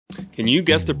Can you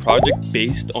guess the project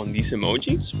based on these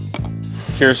emojis?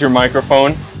 Here's your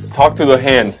microphone. Talk to the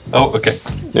hand. Oh, okay.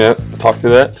 Yeah, talk to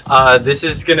that. This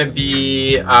is gonna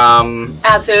be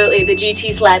Absolutely, the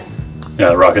GT sled.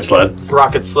 Yeah, rocket sled.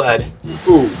 rocket sled.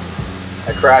 Ooh,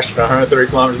 I crashed at 130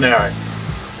 kilometers an hour.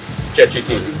 Jet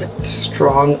GT.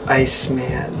 Strong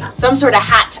Iceman. Some sort of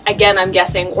hat, again, I'm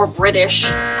guessing, or British.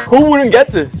 Who wouldn't get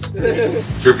this?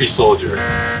 Drippy soldier.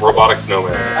 Robotic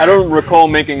snowman. I don't recall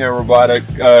making a robotic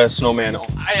snowman.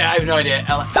 I have no idea.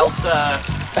 Elsa.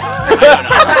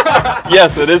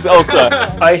 Yes, it is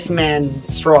Elsa. Iceman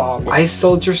Strong. Ice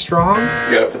Soldier Strong?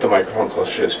 You gotta put the microphone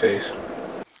close to his face.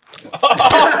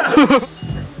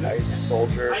 Nice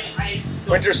soldier.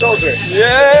 Winter soldier.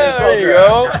 Yeah, there you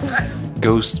go.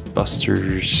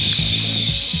 Ghostbusters.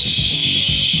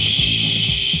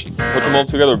 Put them all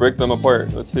together, break them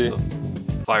apart. Let's see.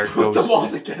 Fire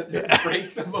ghost. together.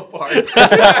 Break them apart.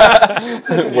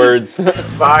 Words.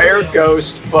 Fire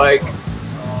Ghost Bike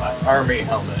Army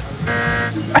helmet.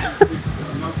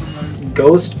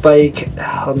 Ghost Bike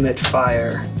Helmet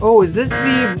Fire. Oh, is this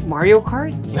the Mario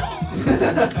Karts?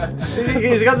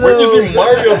 He's got the... Where'd you see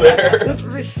Mario there?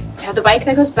 I have the bike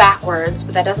that goes backwards,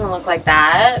 but that doesn't look like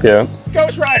that. Yeah.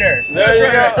 Ghost Rider. There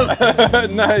you go.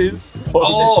 Nice.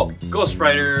 Oh, Ghost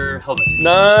Rider helmet.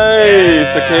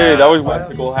 Nice. Okay, that was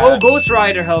bicycle hat. Oh, Ghost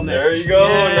Rider helmet. There you go.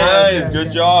 Yeah. Nice.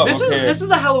 Good job. This Okay. was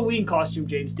a Halloween costume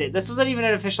James did. This wasn't even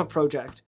an official project.